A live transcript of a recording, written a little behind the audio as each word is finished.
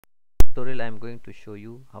tutorial I am going to show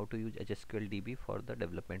you how to use hsql db for the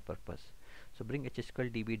development purpose. So bring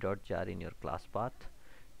hsql db.jar in your class path,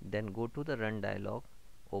 then go to the run dialog,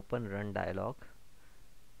 open run dialog,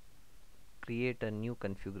 create a new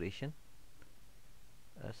configuration,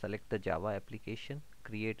 select the Java application,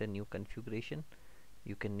 create a new configuration.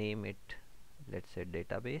 You can name it, let's say,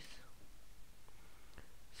 database.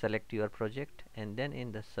 Select your project, and then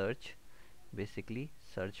in the search, basically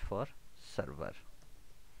search for server.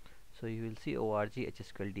 So you will see org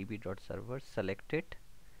hsqldb.server. Select it,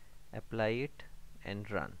 apply it, and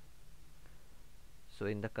run. So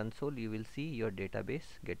in the console you will see your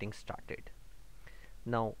database getting started.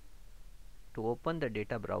 Now to open the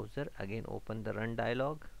data browser, again open the run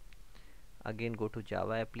dialog, again go to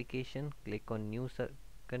Java application, click on new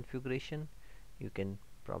configuration. You can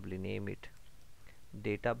probably name it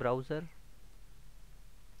data browser.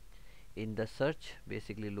 In the search,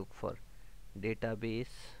 basically look for database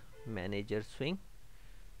manager swing.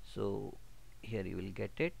 So here you will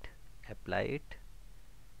get it, apply it,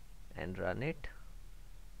 and run it,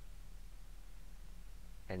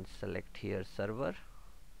 and select here server.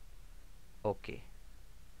 Okay,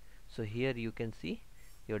 so here you can see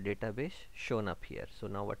your database shown up here. So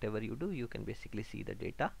now whatever you do, you can basically see the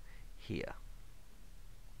data here.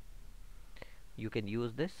 You can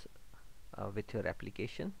use this with your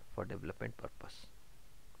application for development purpose.